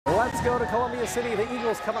Let's go to Columbia City. The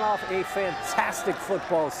Eagles coming off a fantastic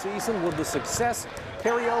football season. Will the success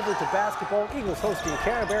carry over to basketball? Eagles hosting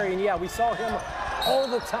Canterbury, and yeah, we saw him all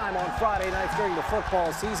the time on Friday nights during the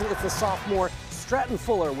football season. It's the sophomore Stratton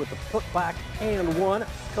Fuller with the putback and one.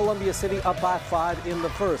 Columbia City up by 5 in the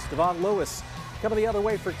first. Devon Lewis coming the other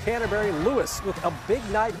way for Canterbury. Lewis with a big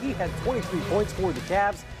night. He had 23 points for the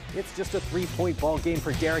Cavs. It's just a 3-point ball game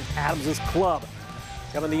for Derek Adams' club.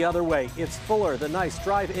 Coming the other way, it's Fuller, the nice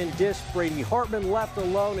drive-in dish. Brady Hartman left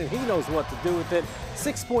alone, and he knows what to do with it.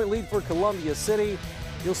 6-point lead for Columbia City.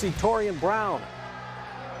 You'll see Torian Brown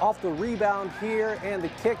off the rebound here and the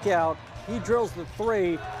kick out. He drills the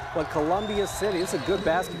 3, but Columbia City, it's a good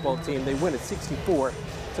basketball team. They win at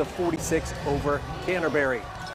 64-46 over Canterbury.